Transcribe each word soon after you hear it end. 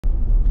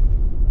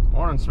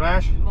Morning,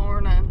 Smash.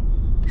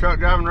 Morning. Truck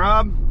driving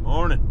Rob.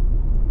 Morning.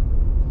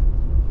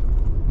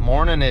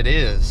 Morning it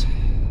is.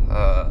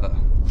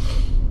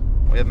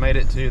 We have made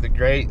it to the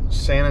great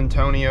San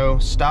Antonio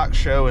Stock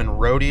Show in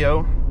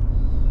Rodeo.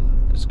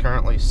 It's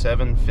currently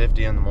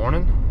 7:50 in the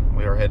morning.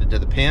 We are headed to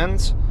the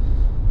pens.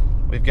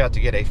 We've got to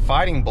get a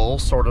fighting bull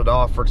sorted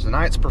off for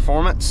tonight's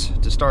performance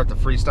to start the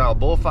freestyle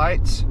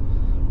bullfights.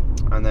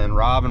 And then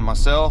Rob and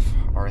myself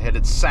are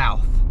headed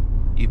south,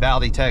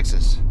 Uvalde,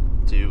 Texas,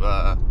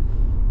 to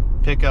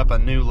pick up a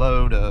new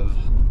load of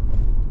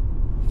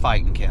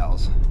fighting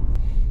cows.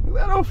 Look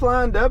at that old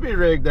Flying W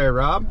rig there,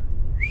 Rob.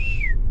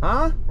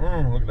 Huh?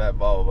 Look at that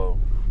Volvo.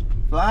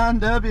 Flying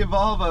W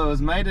Volvo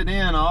has made it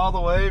in all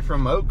the way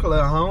from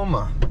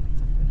Oklahoma.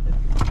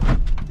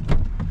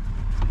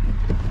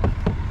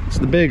 It's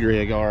the big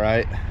rig, all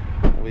right.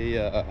 We've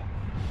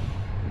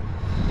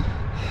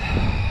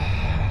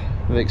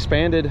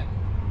expanded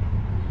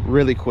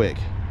really quick,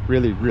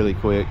 really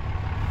quick.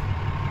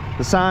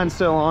 The sign's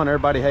still on,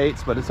 everybody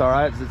hates, but it's all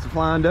right. It's a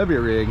Flying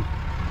W rig.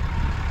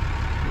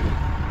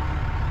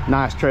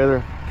 Nice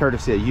trailer,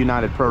 courtesy of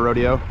United Pro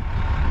Rodeo.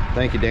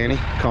 Thank you, Danny,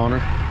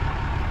 Connor.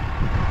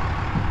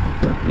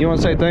 You want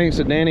to say thanks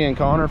to Danny and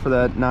Connor for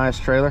that nice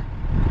trailer?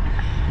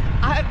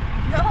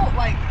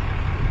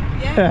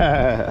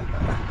 Yeah.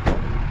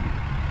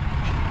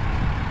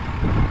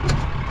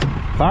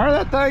 Fire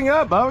that thing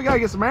up, bud. We gotta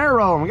get some air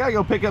rolling. We gotta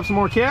go pick up some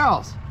more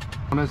cows.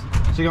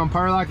 She gonna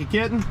purr like a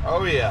kitten?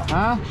 Oh yeah.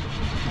 Huh?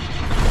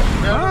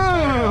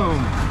 Boom!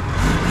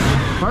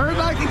 Purr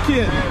like a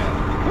kitten.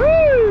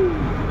 Woo!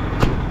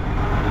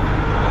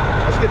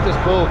 Let's get this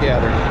bull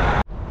gathered.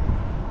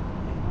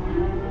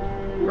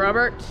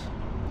 Robert,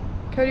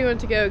 Cody went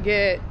to go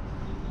get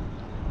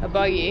a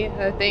buggy.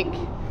 I think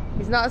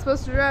he's not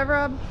supposed to drive,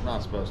 Rob?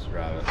 Not supposed to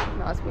drive it.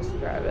 Not supposed to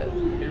drive it.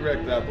 He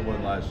wrecked out the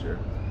one last year.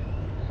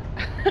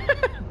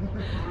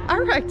 I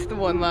wrecked the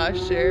one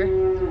last year.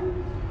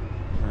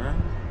 Huh?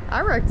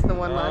 I wrecked the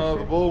one last Oh, year.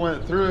 the bull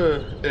went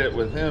through it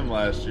with him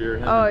last year.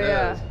 Him Oh and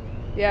yeah. Dez.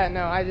 Yeah,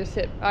 no, I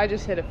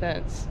just hit a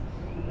fence.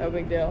 No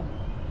big deal.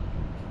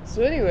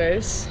 So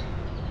anyways,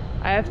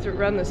 I have to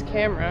run this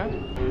camera.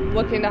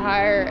 Looking to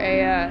hire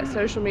a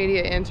social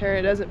media intern.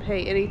 It doesn't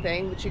pay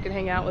anything, but you can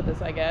hang out with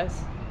us, I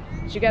guess.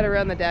 But you gotta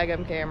run the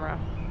daggum camera.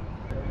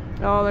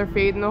 Oh, they're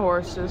feeding the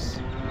horses.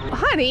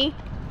 Honey!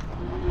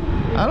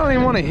 I don't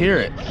even want to hear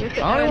it. You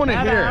can I don't even want to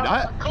edit hear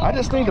that it. I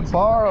just need to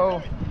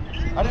borrow.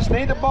 I just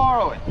need to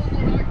borrow it.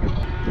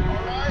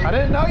 I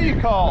didn't know you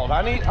called.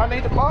 I need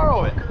to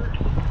borrow it.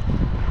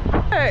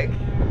 Hey!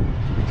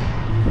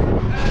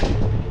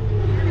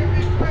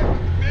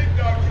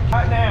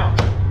 Right now.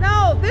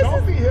 No, this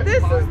Don't be hitting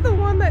is mine. the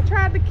one that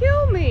tried to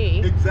kill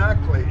me.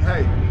 Exactly.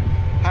 Hey,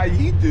 how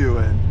you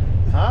doing?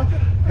 Huh?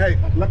 Hey,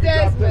 let me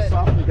drop this Desmond,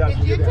 off. You guys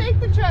did you can get take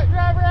the truck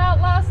driver out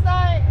last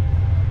night?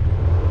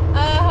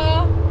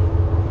 Uh-huh. in.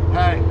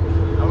 Hey,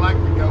 I like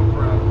the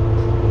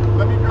GoPro.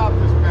 Let me drop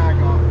this bag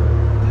off.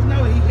 Just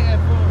know he had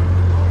fun.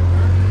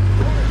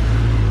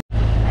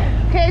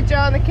 Okay,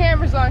 John, the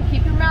camera's on.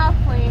 Keep your mouth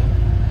clean.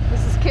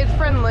 This is kid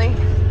friendly.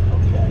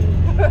 Okay.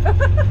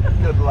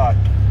 Good luck.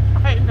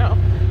 I know.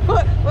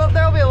 Well,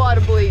 there'll be a lot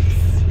of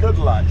bleeps. Good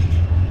luck.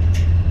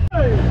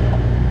 Hey!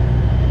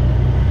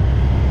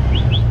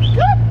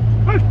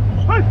 Hey!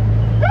 Hey!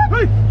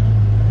 Hey!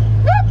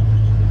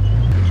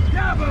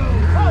 Yaboo!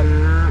 Hey!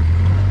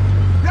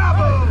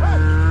 Yaboo! Hey!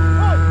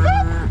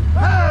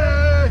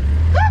 Hey!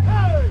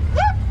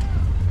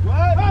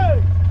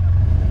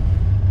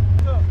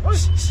 What?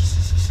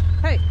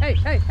 Hey, hey,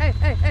 hey, hey,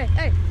 hey, hey,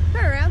 hey.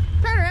 Turn around,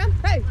 turn around.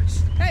 Hey,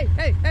 hey,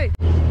 hey, hey.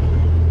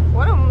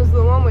 One of them was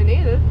the one we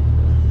needed.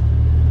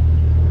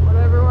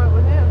 Whatever went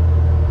with him.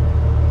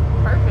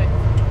 Perfect.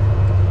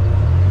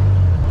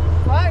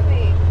 Like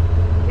me,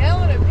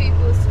 yelling at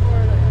people this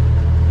morning.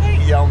 I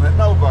ain't yelling at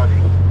nobody.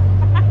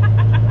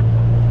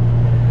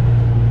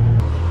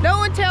 No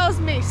one tells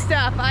me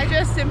stuff. I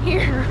just am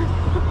here.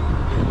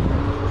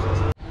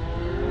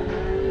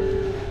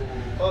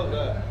 Close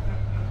that.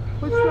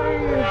 Which way are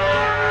you?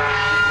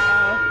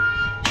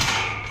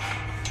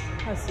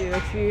 I see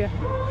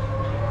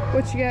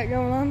what you got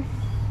going on.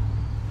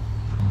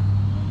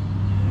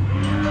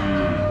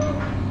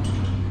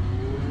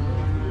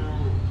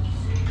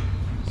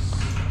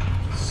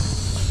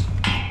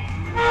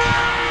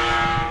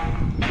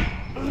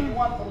 You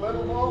want the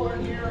little bowl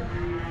in here?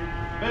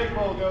 Big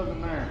bowl goes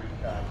in there.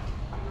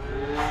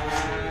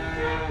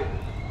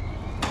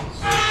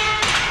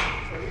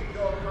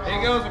 It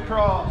goes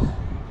across.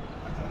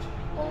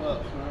 Hold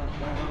up.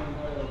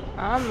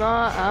 I'm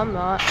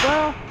not.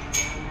 Well,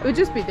 it would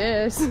just be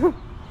this.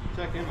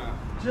 Check him out.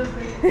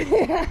 He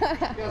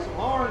got some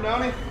horn,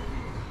 don't he?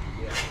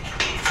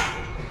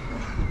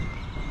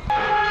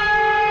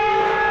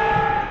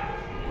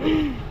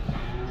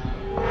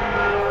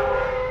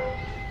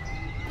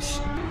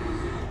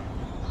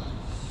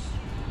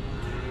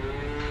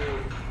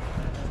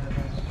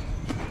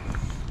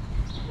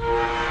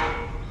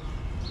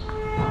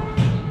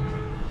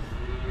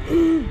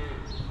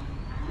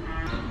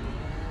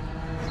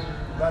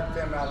 Let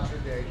them out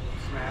today,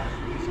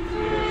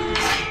 Smash.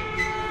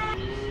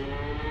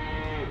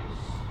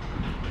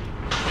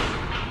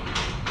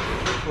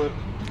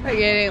 I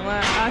get it.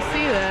 I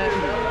see that.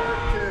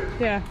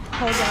 Yeah,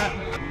 hold that.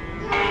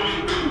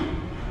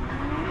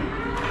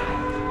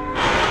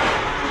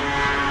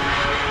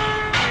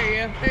 There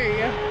you go. There you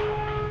go.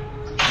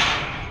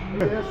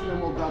 This, and then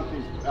we'll dump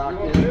these back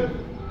in.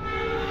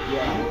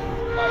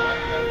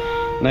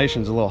 Yeah.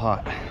 Nation's a little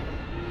hot.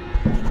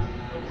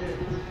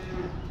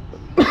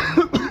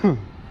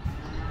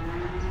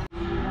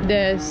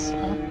 This.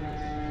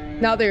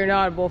 Not that you're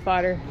not a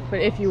bullfighter,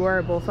 but if you were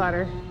a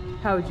bullfighter,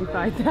 how would you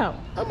fight out?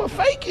 I'm gonna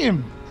fake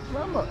him.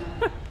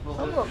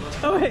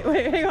 Oh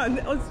wait, hang on.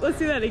 Let's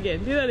do that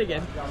again. Do that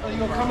again. Oh, you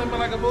gonna come in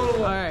like a bull?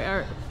 All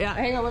right. Yeah,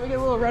 hang on. Let me get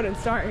a little run and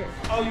start here.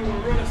 Oh, you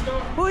wanna run and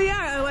start? Well,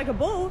 yeah, like a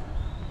bull.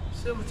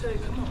 Silver tape,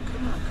 come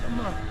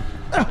on.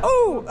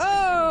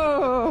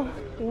 Oh!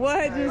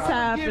 What just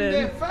happened? Give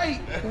me that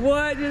fight.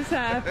 What just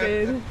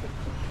happened?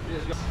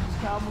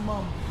 Call my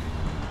mama.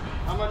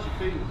 How much you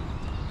feeding?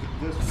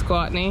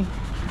 Squat knee.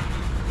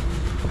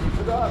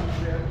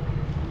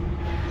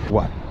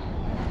 What?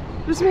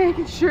 Just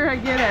making sure I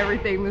get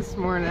everything this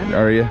morning.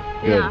 Are you?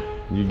 Good. Yeah.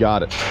 You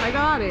got it. I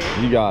got it.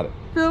 You got it.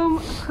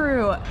 Film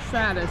crew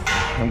status.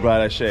 I'm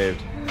glad I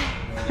shaved.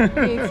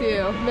 Me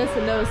too.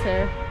 Missing nose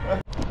hair.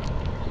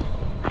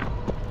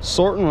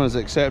 Sorting was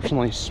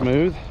exceptionally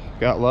smooth.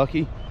 Got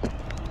lucky.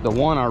 The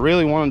one I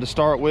really wanted to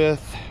start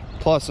with,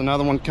 plus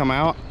another one come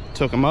out,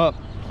 took them up.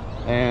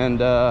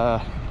 And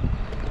I'm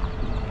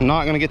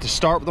not gonna get to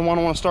start with the one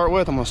I want to start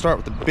with. I'm gonna start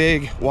with the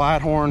big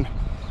wide horn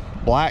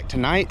black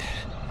tonight.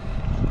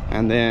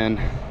 And then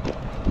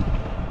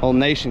old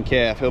Nation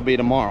calf, he'll be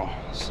tomorrow.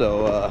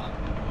 So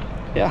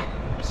yeah,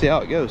 see how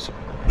it goes.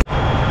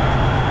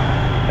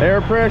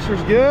 Air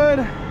pressure's good.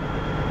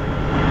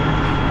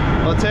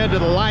 Let's head to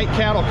the Light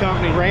Cattle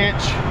Company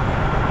ranch,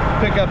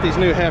 pick up these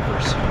new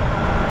heifers.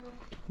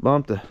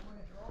 Bump the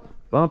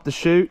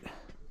chute,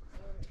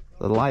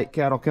 the Light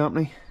Cattle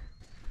Company,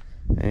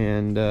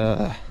 and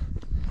time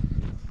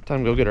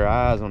to go get our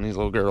eyes on these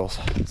little girls.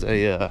 It's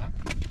a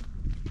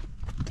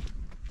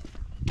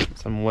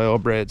some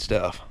well-bred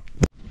stuff.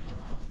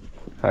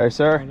 Hi,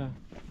 sir.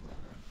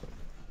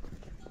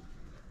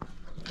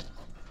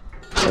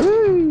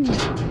 Ooh.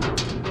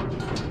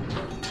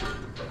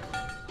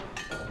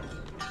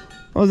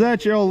 Was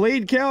that your old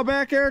lead cow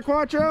back there,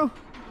 Quattro?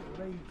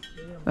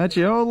 That's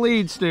your old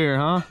lead steer,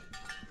 huh?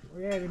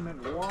 We had him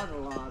in the water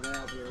lot out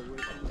there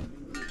with him.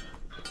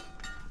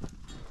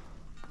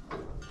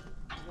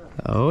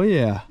 Oh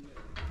yeah.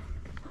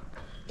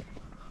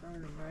 Turn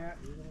him out,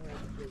 you don't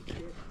have to get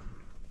kicked.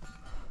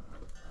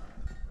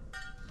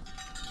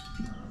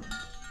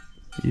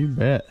 You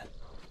bet.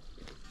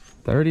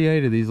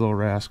 38 of these little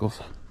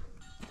rascals.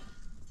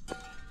 They're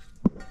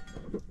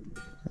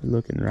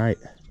looking right.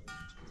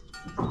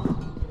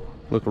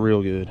 Look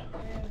real good.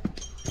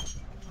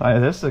 Hey,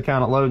 this is the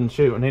kind of load and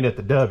shoot we need at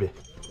the W.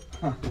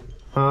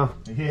 Huh?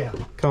 Yeah.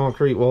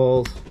 Concrete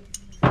walls.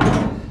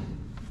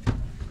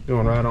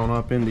 Going right on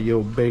up into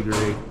your big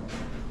rig.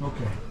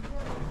 Okay.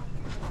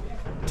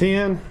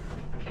 10,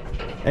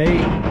 8,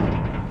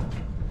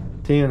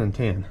 10, and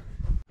 10.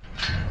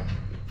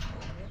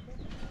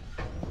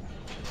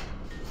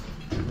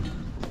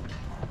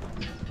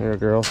 Here,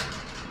 girls.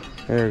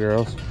 Here,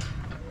 girls.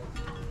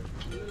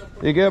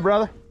 You good,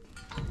 brother?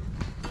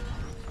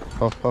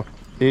 Oh, oh.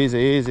 Easy,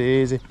 easy,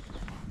 easy.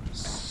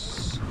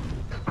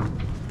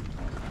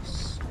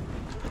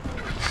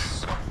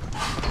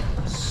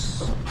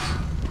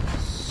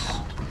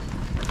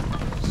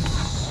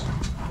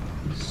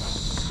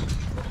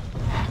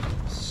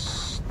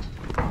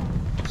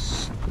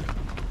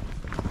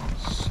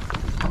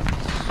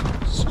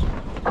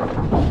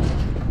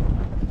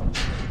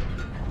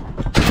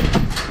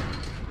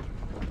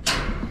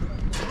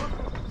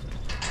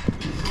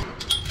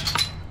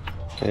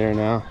 There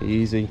now,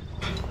 easy,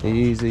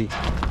 easy.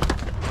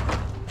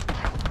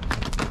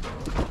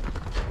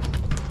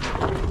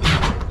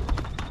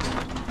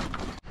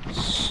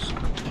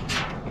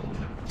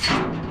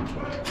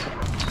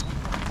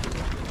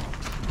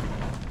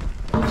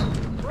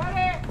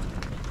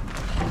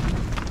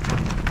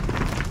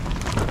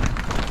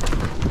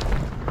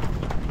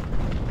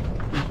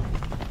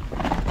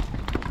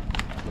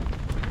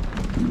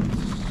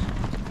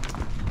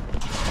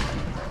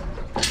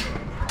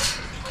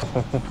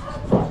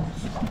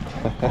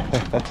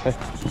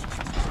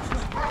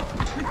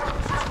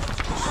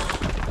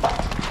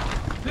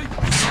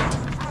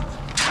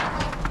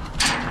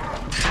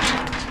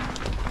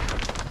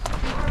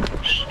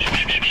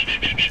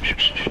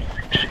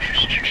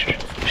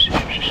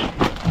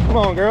 Come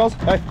on, girls.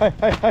 Hey, hey,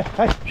 hey, hey,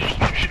 hey.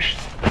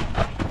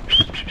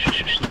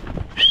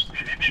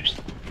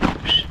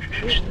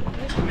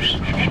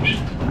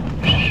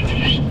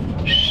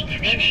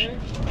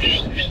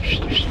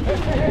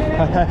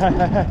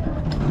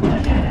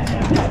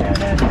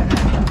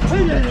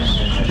 Here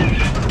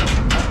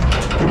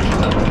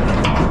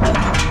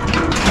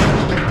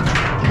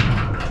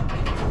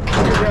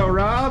we go,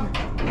 Rob.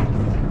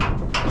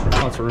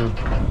 Lots of room.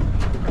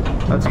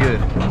 That's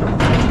good.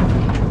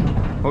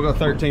 We'll go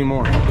 13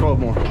 more, 12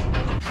 more.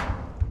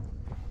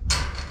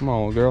 Come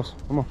on, girls.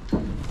 Come on.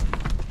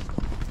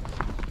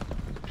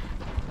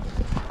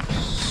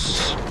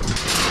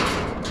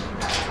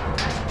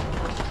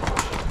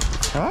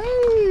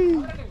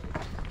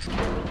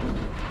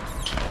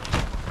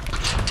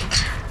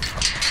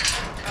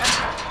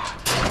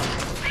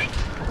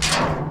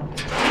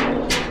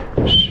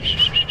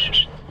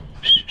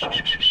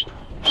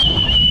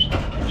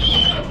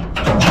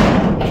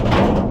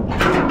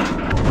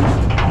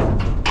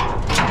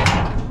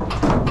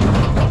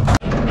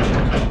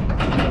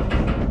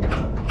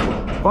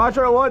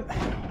 Quattro,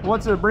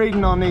 what's the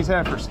breeding on these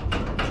heifers?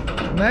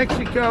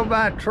 Mexico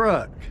by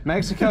truck.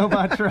 Mexico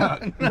by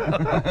truck.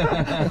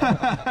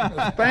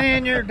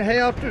 Spaniard,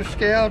 Helter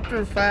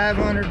Skelter,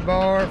 500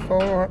 bar,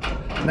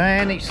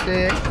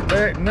 496.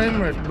 Very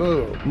numerous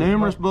bulls.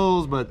 Numerous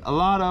bulls, but a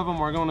lot of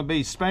them are going to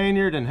be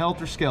Spaniard and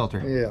Helter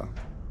Skelter. Yeah.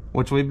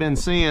 Which we've been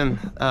seeing,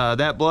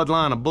 that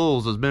bloodline of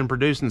bulls has been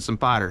producing some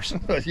fighters.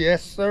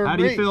 Yes, sir. How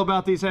do you feel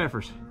about these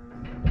heifers?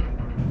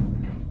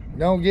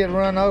 Don't get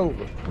run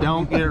over.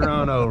 Don't get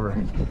run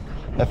over.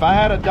 If I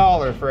had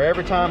 $1 for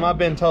every time I've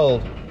been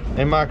told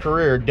in my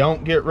career,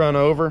 don't get run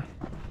over,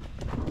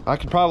 I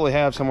could probably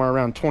have somewhere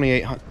around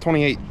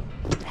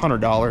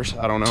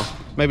 $2,800. I don't know,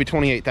 maybe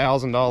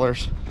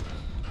 $28,000.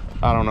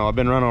 I don't know. I've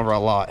been run over a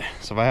lot.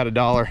 So if I had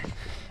 $1,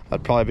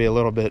 I'd probably be a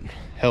little bit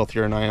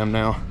healthier than I am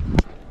now.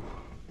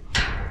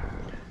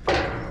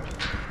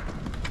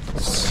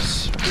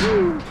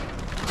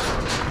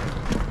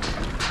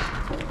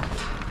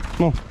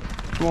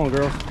 Come on,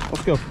 girls.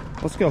 Let's go.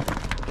 Let's go.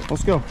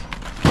 Let's go.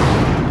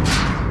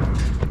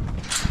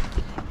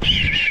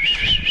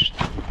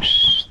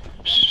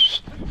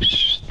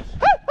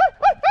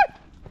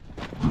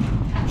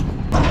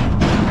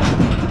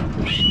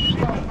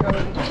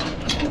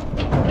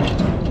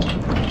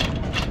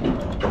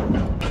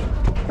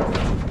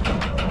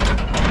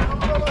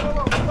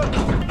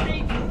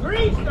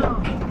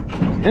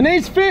 It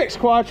needs fixed,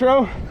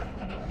 Quattro.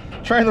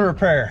 Trailer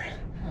repair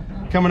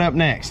coming up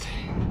next.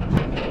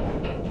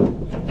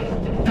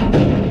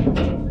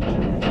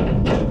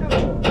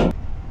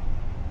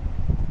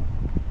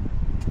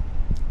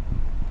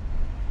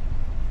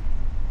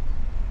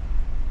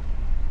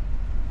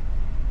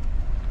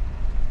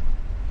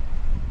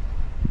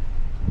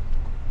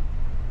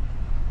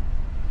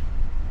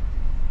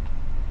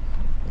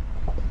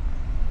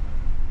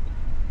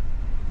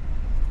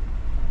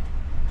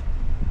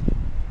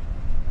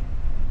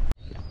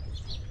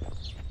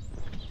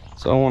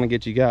 So I want to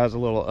get you guys a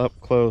little up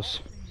close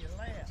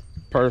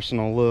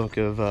personal look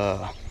of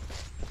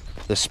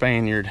the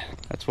Spaniard.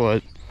 That's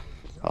what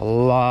a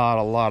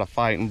lot of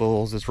fighting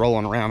bulls that's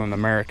rolling around in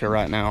America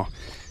right now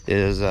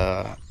is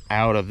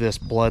out of this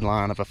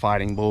bloodline of a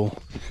fighting bull.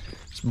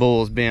 This bull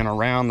has been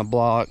around the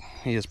block.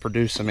 He has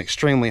produced some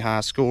extremely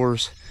high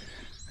scores,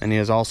 and he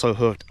has also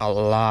hooked a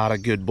lot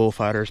of good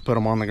bullfighters, put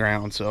them on the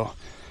ground. So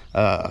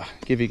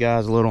give you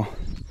guys a little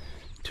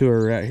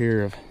tour right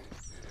here of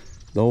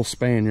the old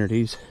Spaniard.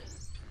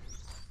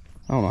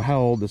 I don't know how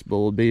old this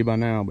bull would be by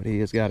now, but he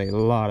has got a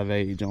lot of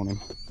age on him.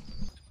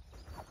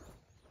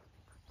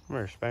 Come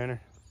here,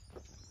 Spanner.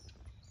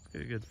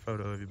 Get a good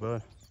photo of you,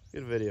 bud.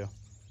 Get a video.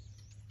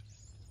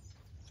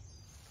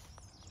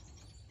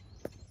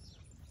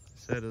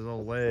 Said his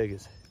old leg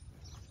has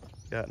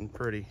gotten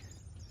pretty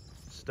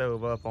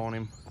stove up on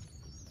him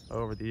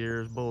over the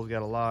years. Bull's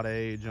got a lot of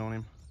age on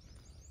him.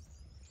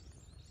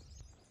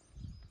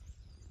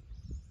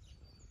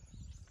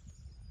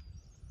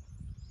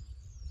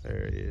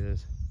 There he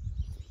is.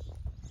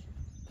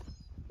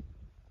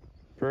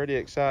 Pretty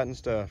exciting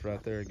stuff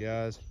right there,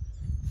 guys.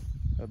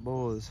 That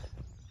bull is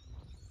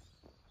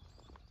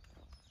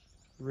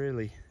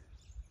really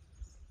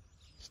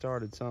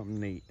started something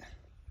neat.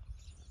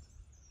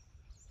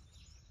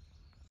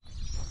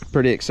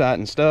 Pretty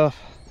exciting stuff.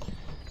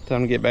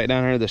 Time to get back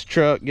down here to this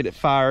truck, get it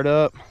fired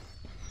up,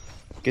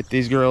 get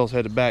these girls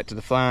headed back to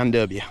the Flying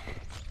W.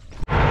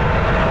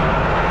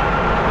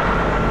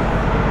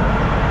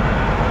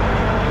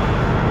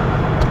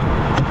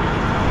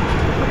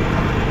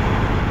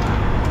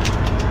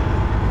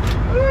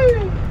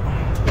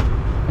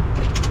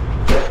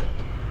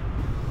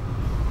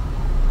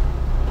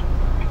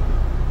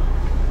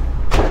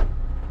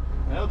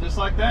 Just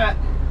like that,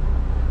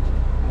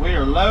 we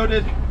are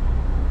loaded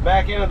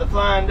back into the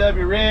Flying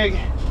W rig.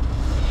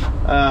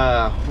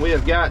 We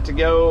have got to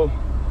go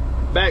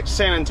back to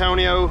San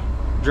Antonio,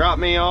 drop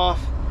me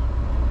off.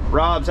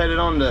 Rob's headed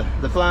on to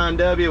the Flying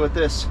W with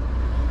this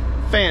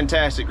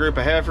fantastic group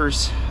of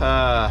heifers.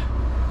 A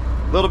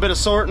little bit of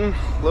sorting,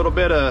 a little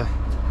bit of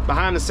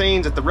behind the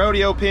scenes at the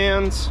rodeo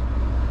pens,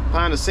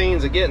 behind the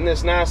scenes of getting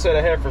this nice set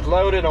of heifers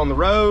loaded on the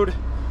road.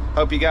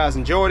 Hope you guys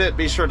enjoyed it.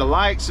 Be sure to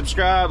like,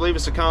 subscribe, leave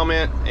us a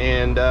comment,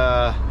 and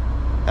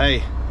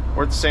hey,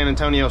 we're at the San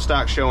Antonio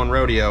Stock Show and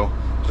Rodeo.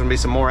 There's gonna be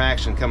some more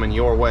action coming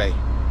your way.